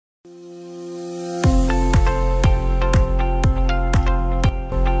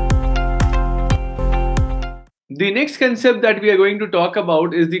The next concept that we are going to talk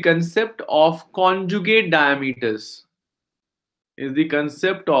about is the concept of conjugate diameters.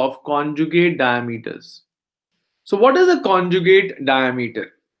 So what is a conjugate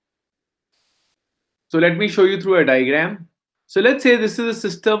diameter? So let me show you through a diagram. So let's say this is a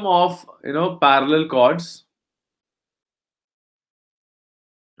system of parallel chords.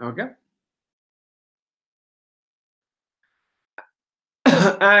 Okay.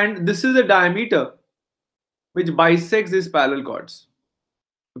 And this is a diameter which bisects these parallel chords.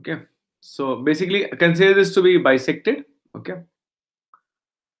 Okay. So basically consider this to be bisected. Okay.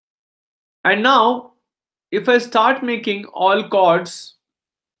 And now if I start making all chords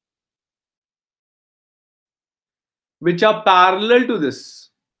which are parallel to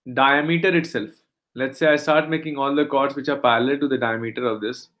this diameter itself, let's say I start making all the chords which are parallel to the diameter of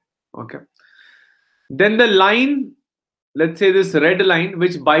this. Okay. Then the line, let's say this red line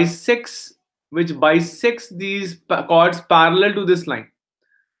which bisects these chords parallel to this line,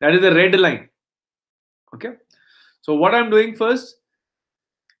 that is the red line. Okay. So what I'm doing first,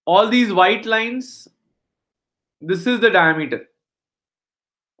 all these white lines, this is the diameter.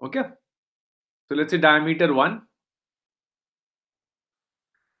 Okay. So let's say diameter 1.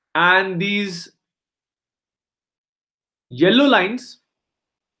 And these yellow lines,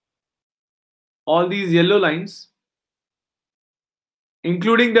 all these yellow lines,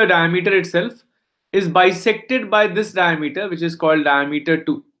 including the diameter itself, is bisected by this diameter, which is called diameter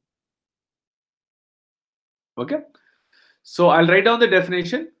 2. Okay. So I'll write down the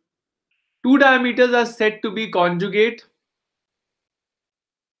definition. Two diameters are said to be conjugate.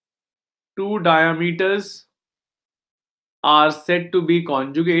 Two diameters are said to be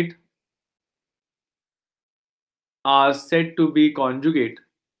conjugate.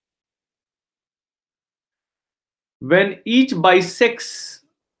 When each bisects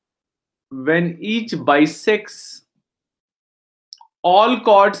all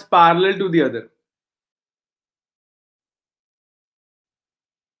chords parallel to the other.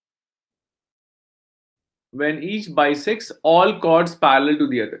 When each bisects all chords parallel to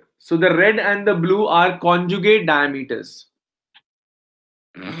the other. So the red and the blue are conjugate diameters.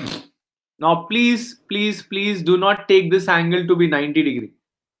 Now please do not take this angle to be 90 degree.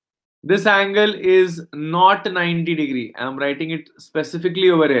 This angle is not 90 degree. I am writing it specifically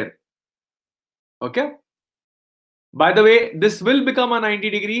over here. Okay. By the way, this will become a 90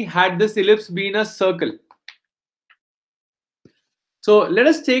 degree had this ellipse been a circle. So let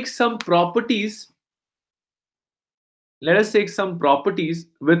us take some properties. Let us take some properties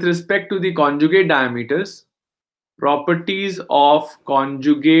with respect to the conjugate diameters. Properties of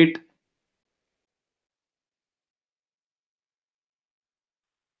conjugate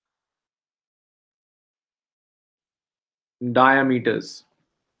diameters.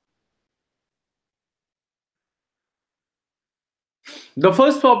 The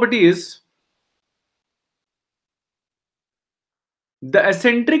first property is the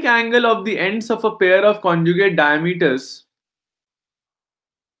eccentric angle of the ends of a pair of conjugate diameters.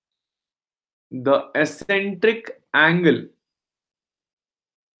 The eccentric angle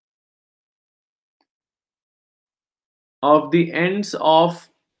of the ends of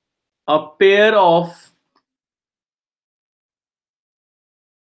a pair of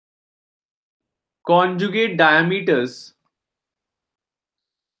conjugate diameters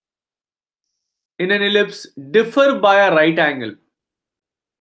in an ellipse differ by a right angle.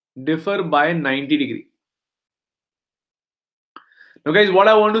 Differ by 90 degree. Now guys, what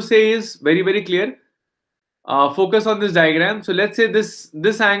I want to say is very, very clear. Focus on this diagram. So let's say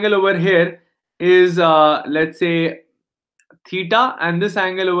this angle over here is let's say theta, and this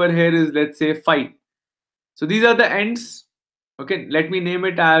angle over here is, let's say, phi. So these are the ends. Okay, let me name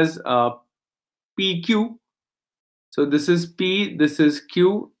it as PQ. So this is P, this is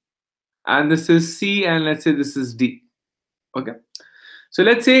Q, and this is C, and let's say this is D. Okay. So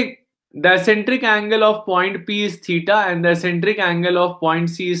let's say the eccentric angle of point P is theta and the eccentric angle of point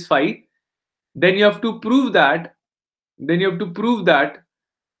C is phi. Then you have to prove that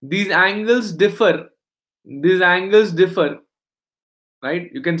these angles differ.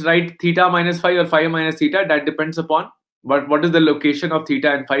 Right? You can write theta minus phi or phi minus theta. That depends upon what is the location of theta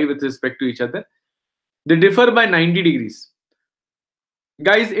and phi with respect to each other. They differ by 90 degrees.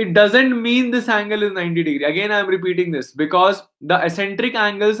 Guys, it doesn't mean this angle is 90 degree. Again, I am repeating this because the eccentric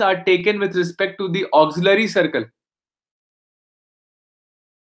angles are taken with respect to the auxiliary circle.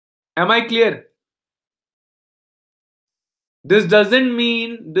 Am I clear? This doesn't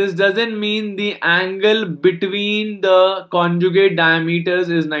mean the angle between the conjugate diameters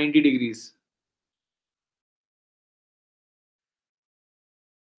is 90 degrees.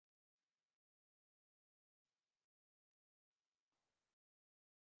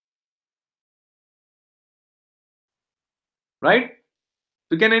 right?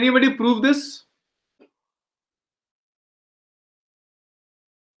 So can anybody prove this?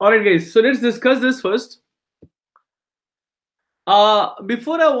 All right, guys. So let's discuss this first.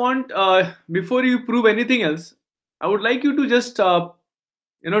 Before you prove anything else, I would like you to just try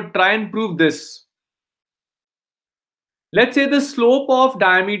and prove this. Let's say the slope of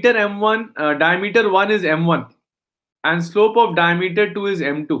diameter m1, diameter 1 is m1, and slope of diameter 2 is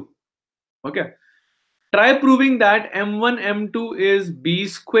m2. Okay. Try proving that m1 m2 is b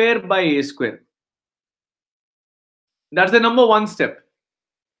square by a square. That's the number one step.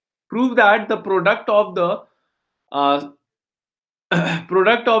 Prove that the product of the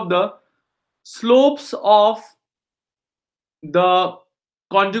product of the slopes of the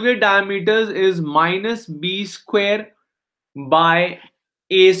conjugate diameters is minus b square by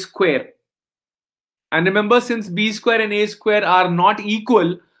a square. And remember, since b square and a square are not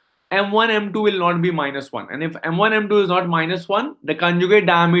equal, m1 m2 will not be minus 1. And if m1 m2 is not minus 1, the conjugate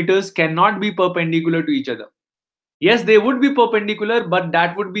diameters cannot be perpendicular to each other. Yes, they would be perpendicular, but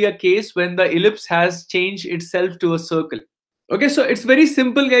that would be a case when the ellipse has changed itself to a circle. Okay, so it's very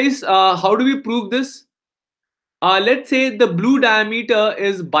simple, guys. How do we prove this? Let's say the blue diameter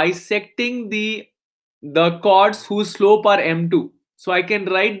is bisecting the chords whose slope are m2. So I can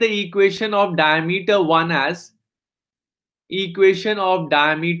write the equation of diameter 1 as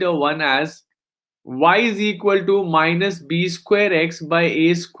y is equal to minus b square x by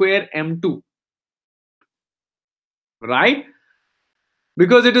a square m2. Right?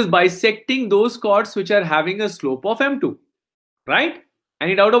 Because it is bisecting those chords which are having a slope of m2. Right?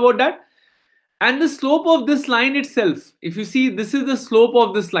 Any doubt about that? And the slope of this line itself, if you see, this is the slope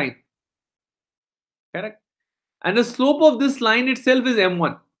of this line. Correct? And the slope of this line itself is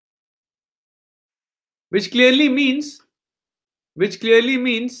m1. Which clearly means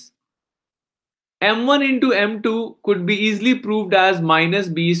m1 into m2 could be easily proved as minus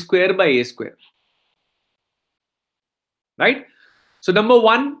b square by a square. Right? So number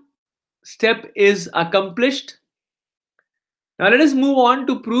one step is accomplished. Now let us move on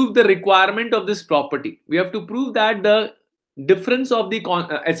to prove the requirement of this property. We have to prove that the difference of the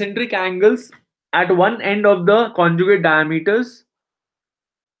eccentric angles at one end of the conjugate diameters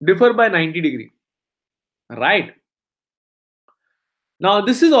differ by 90 degree. Right? Now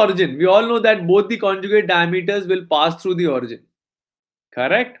this is origin. We all know that both the conjugate diameters will pass through the origin.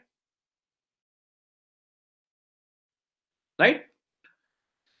 Correct? Right?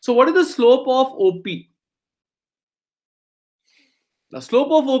 So what is the slope of OP? The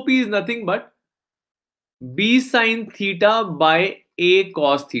slope of OP is nothing but b sine theta by a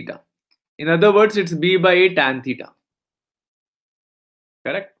cos theta. In other words, it's b by a tan theta.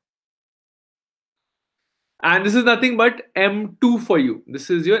 Correct? And this is nothing but m2 for you. This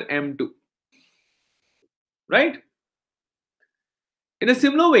is your m2. Right? In a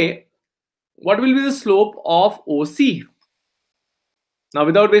similar way, what will be the slope of OC? Now,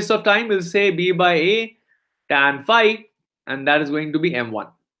 without waste of time, we'll say b by a tan phi, and that is going to be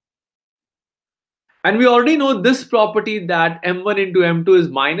m1. And we already know this property that m1 into m2 is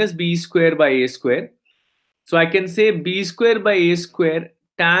minus b square by a square. So I can say b square by a square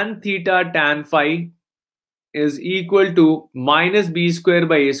tan theta tan phi is equal to minus b square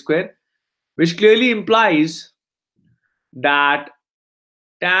by a square, which clearly implies that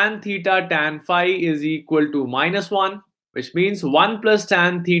tan theta tan phi is equal to minus 1, which means 1 plus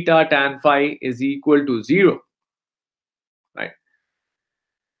tan theta tan phi is equal to 0. Right?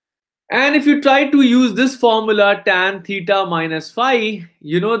 And if you try to use this formula tan theta minus phi,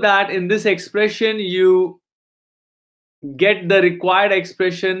 you know that in this expression you get the required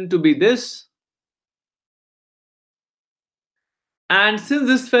expression to be this. And since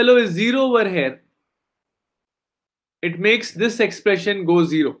this fellow is 0 over here, it makes this expression go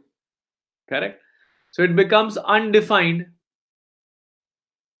 0. Correct? So it becomes undefined,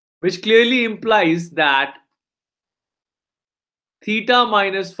 which clearly implies that theta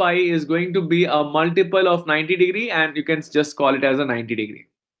minus phi is going to be a multiple of 90 degree, and you can just call it as a 90 degree.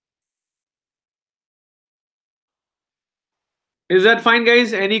 Is that fine,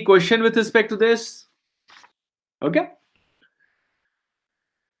 guys? Any question with respect to this? Okay.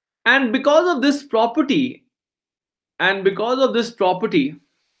 And because of this property,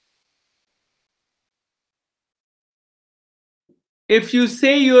 if you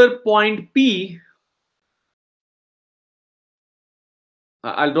say your point P,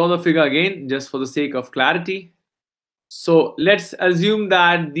 I'll draw the figure again just for the sake of clarity. So let's assume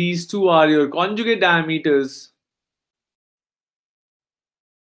that these two are your conjugate diameters.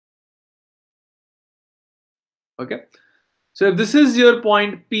 Okay. So if this is your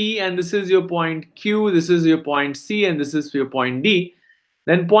point P and this is your point Q, this is your point C and this is your point D,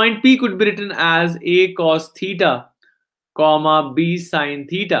 then point P could be written as A cos theta, comma B sin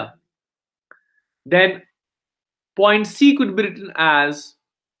theta. Then point C could be written as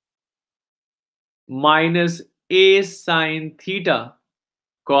minus A sin theta,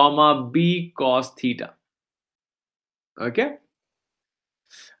 comma B cos theta. Okay.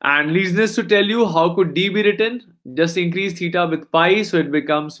 And needless to tell you, how could D be written? Just increase theta with pi, so it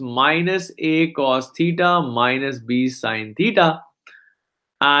becomes minus A cos theta minus B sin theta.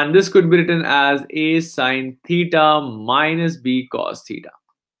 And this could be written as A sin theta minus B cos theta.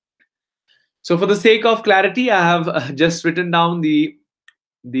 So for the sake of clarity, I have just written down the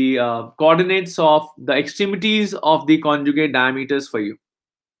coordinates of the extremities of the conjugate diameters for you.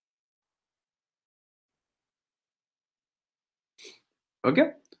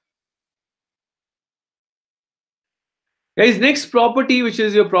 Okay. Guys, next property, which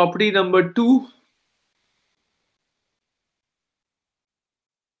is your property number 2.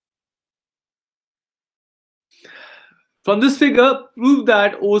 From this figure, prove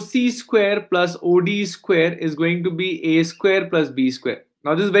that OC square plus OD square is going to be A square plus B square.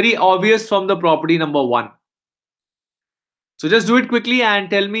 Now this is very obvious from the property number 1. So just do it quickly and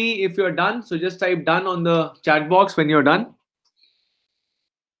tell me if you're done. So just type done on the chat box when you're done.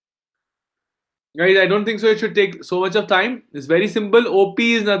 Guys, I don't think so it should take so much of time. It's very simple. OP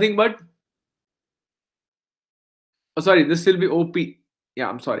is nothing but, oh sorry, this will be OP. Yeah,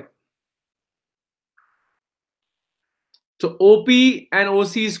 I'm sorry. So OP and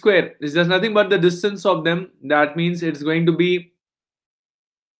OC square is just nothing but the distance of them. That means it's going to be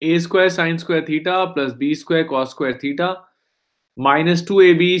A square sine square theta plus B square cos square theta minus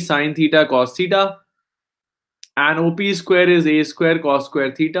 2AB sine theta cos theta, and OP square is A square cos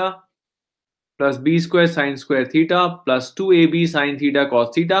square theta plus B square sine square theta plus 2AB sine theta cos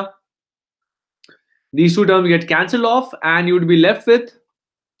theta. These two terms get cancelled off and you'd be left with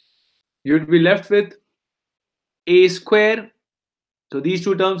A square. So these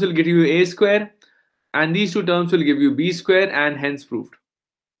two terms will give you A square and these two terms will give you B square, and hence proved.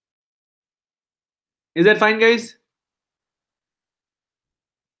 Is that fine, guys?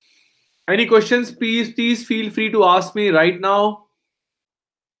 Any questions? Please feel free to ask me right now.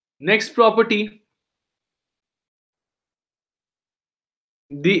 Next property.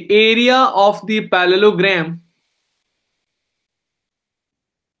 The area of the parallelogram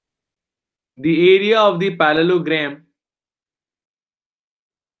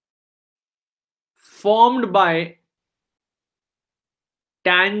formed by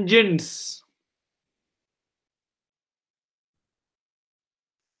tangents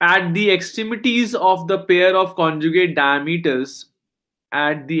at the extremities of the pair of conjugate diameters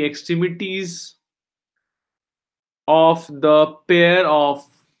at the extremities of the pair of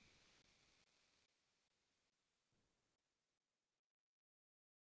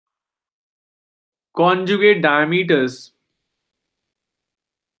conjugate diameters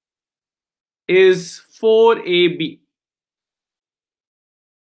is 4AB.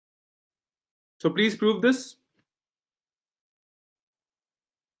 So please prove this.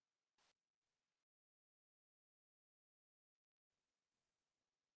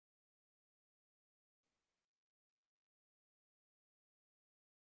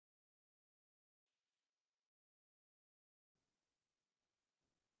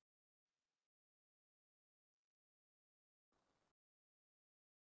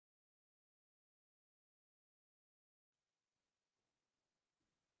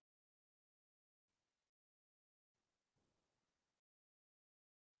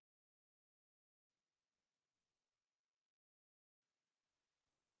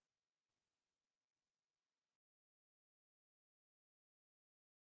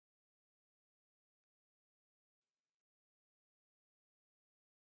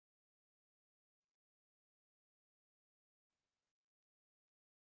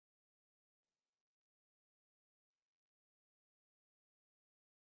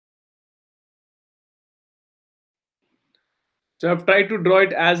 So I've tried to draw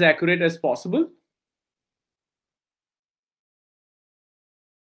it as accurate as possible.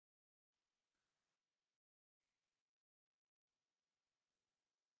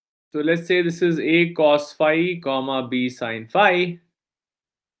 So let's say this is A cos phi comma B sin phi,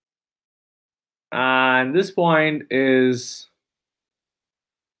 and this point is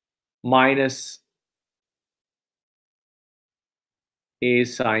minus A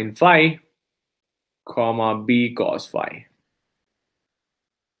sin phi comma B cos phi.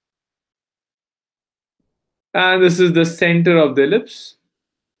 And this is the center of the ellipse.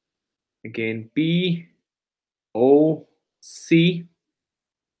 Again, P, O, C.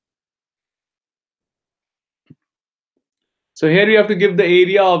 So here you have to give the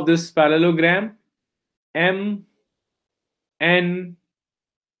area of this parallelogram. M N,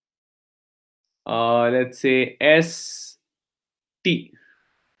 let's say S T.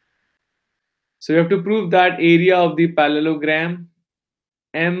 So you have to prove that area of the parallelogram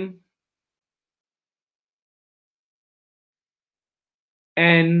M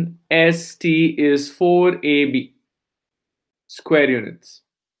N S T is 4AB square units.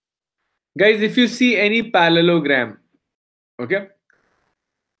 Guys, if you see any parallelogram, okay,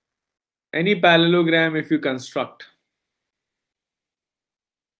 any parallelogram if you construct,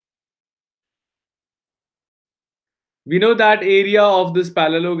 we know that area of this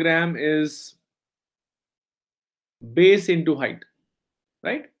parallelogram is base into height,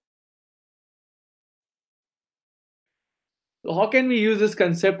 right? So how can we use this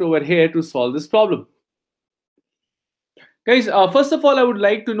concept over here to solve this problem? Guys, first of all, I would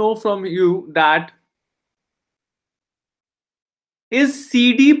like to know from you that is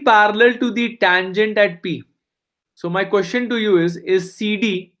CD parallel to the tangent at P? So my question to you is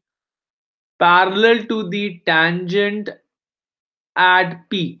CD parallel to the tangent at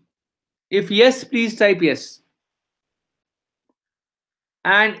P? If yes, please type yes.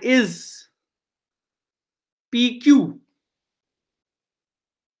 And is PQ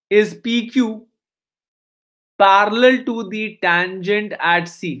parallel to the tangent at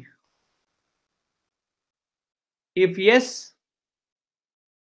C? If yes,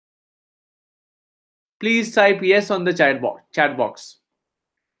 please type yes on the chat box.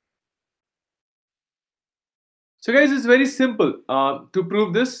 So guys, it's very simple to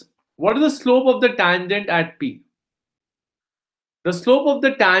prove this. What is the slope of the tangent at P? The slope of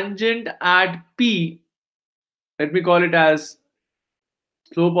the tangent at P, let me call it as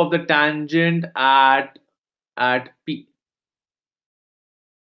slope of the tangent at P.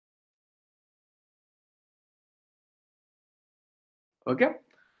 Okay.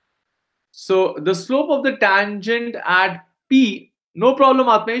 So the slope of the tangent at P, no problem,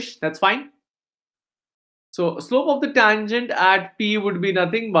 Atmesh, that's fine. So slope of the tangent at P would be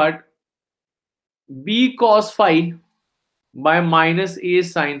nothing but B cos phi by minus A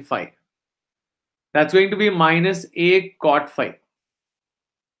sin phi. That's going to be minus A cot phi.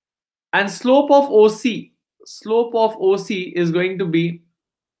 And slope of OC is going to be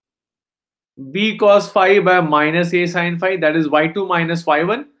B cos phi by minus A sin phi, that is y2 minus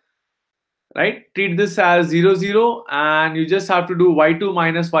y1, right? Treat this as 0, 0, and you just have to do y2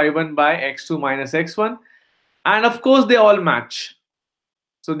 minus y1 by x2 minus x1. And of course, they all match.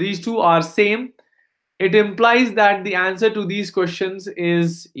 So these two are same. It implies that the answer to these questions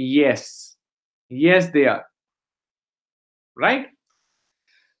is yes. Yes, they are. Right?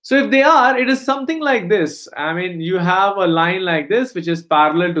 So if they are, it is something like this. I mean, you have a line like this, which is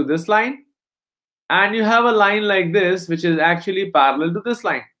parallel to this line. And you have a line like this, which is actually parallel to this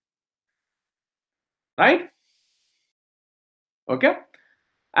line. Right? Okay.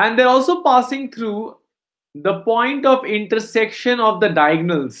 And they're also passing through the point of intersection of the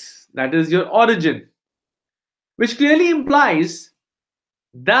diagonals, that is your origin, which clearly implies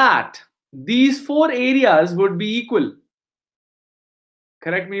that these four areas would be equal.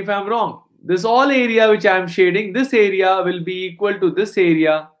 Correct me if I'm wrong. This all area which I am shading, this area will be equal to this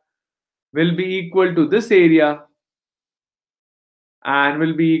area, will be equal to this area, and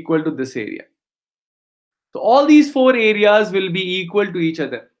will be equal to this area. So all these four areas will be equal to each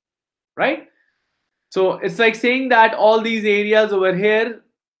other, right? So it's like saying that all these areas over here,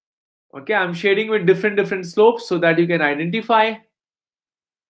 okay, I'm shading with different slopes so that you can identify.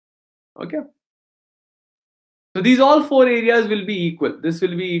 Okay. So these all four areas will be equal. This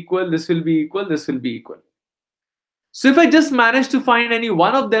will be equal, this will be equal, this will be equal. So if I just manage to find any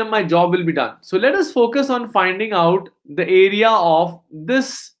one of them, my job will be done. So let us focus on finding out the area of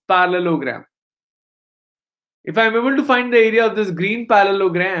this parallelogram. If I'm able to find the area of this green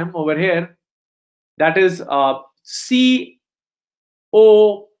parallelogram over here, that is COPM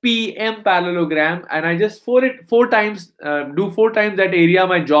parallelogram, and I just do four times that area,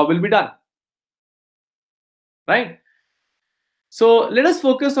 my job will be done. Right? So let us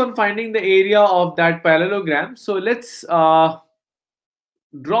focus on finding the area of that parallelogram. So let's drop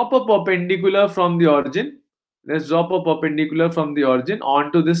a perpendicular from the origin. Let's drop a perpendicular from the origin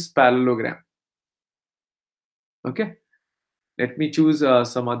onto this parallelogram. Okay. Let me choose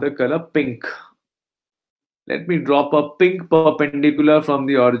some other color, pink. Let me drop a pink perpendicular from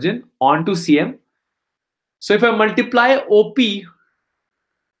the origin onto CM. So if I multiply OP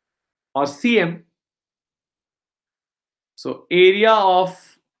or CM, so area of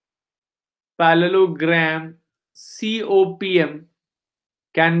parallelogram COPM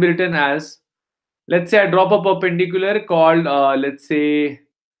can be written as, let's say I drop a perpendicular called, let's say,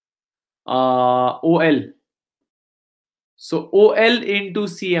 OL. So OL into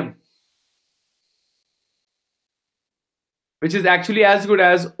CM, which is actually as good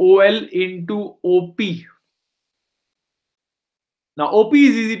as OL into OP. Now OP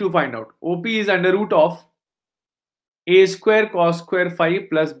is easy to find out. OP is under root of a square cos square phi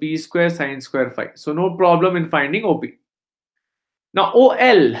plus b square sin square phi. So no problem in finding OP. Now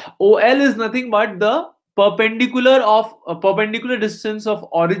OL is nothing but the perpendicular distance of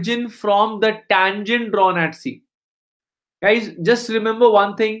origin from the tangent drawn at C. Guys, just remember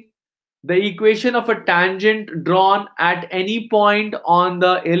one thing. The equation of a tangent drawn at any point on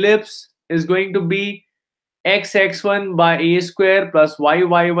the ellipse is going to be x1 by a square plus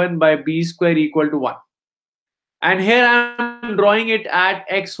y1 by b square equal to 1. And here I am drawing it at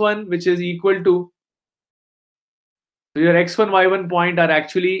x1, which is equal to, so your x1, y1 point are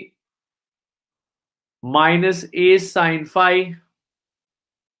actually minus a sine phi,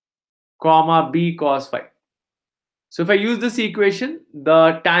 comma b cos phi. So if I use this equation,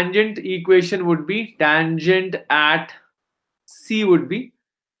 the tangent equation would be, tangent at C would be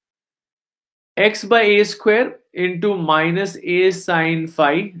x by a square into minus a sine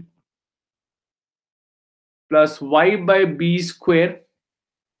phi plus y by b square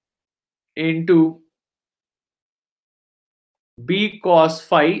into b cos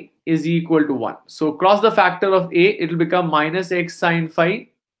phi is equal to 1. So cross the factor of a, it will become minus x sine phi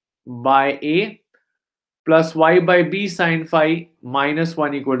by a plus y by b sine phi minus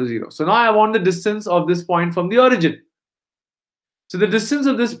 1 equal to 0. So now I want the distance of this point from the origin. So the distance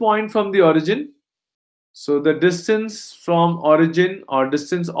of this point from the origin, so the distance from origin, or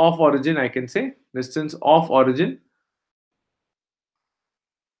distance of origin, I can say, distance of origin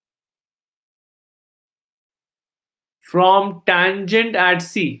from tangent at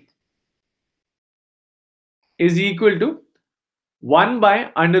C is equal to 1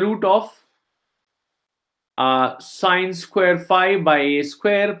 by under root of sine square phi by a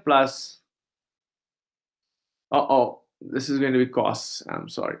square plus, this is going to be cos, I'm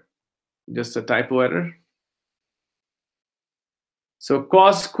sorry, just a typo error. So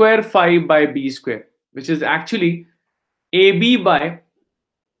cos square phi by b square, which is actually AB by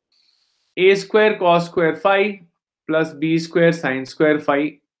a square cos square phi plus b square sin square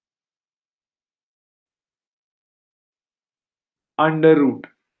phi under root,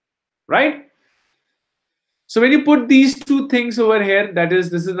 right? So when you put these two things over here, that is,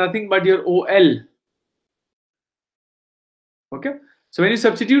 this is nothing but your OL. Okay. So when you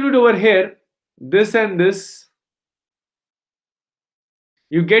substitute it over here, this and this,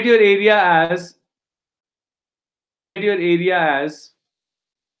 you get your area as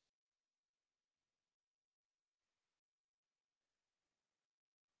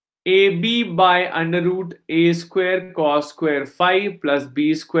AB by under root a square cos square phi plus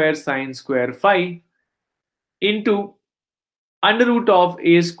b square sin square phi into under root of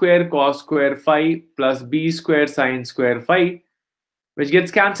a square cos square phi plus b square sin square phi, which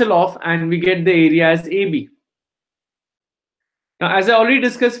gets cancelled off, and we get the area as AB. Now, as I already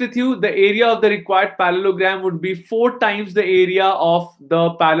discussed with you, the area of the required parallelogram would be 4 times the area of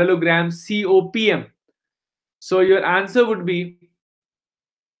the parallelogram COPM. So your answer would be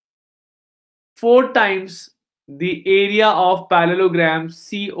 4 times the area of parallelogram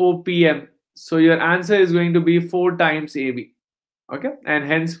COPM. So your answer is going to be 4 times AB. Okay, and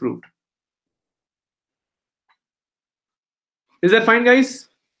hence proved. Is that fine, guys?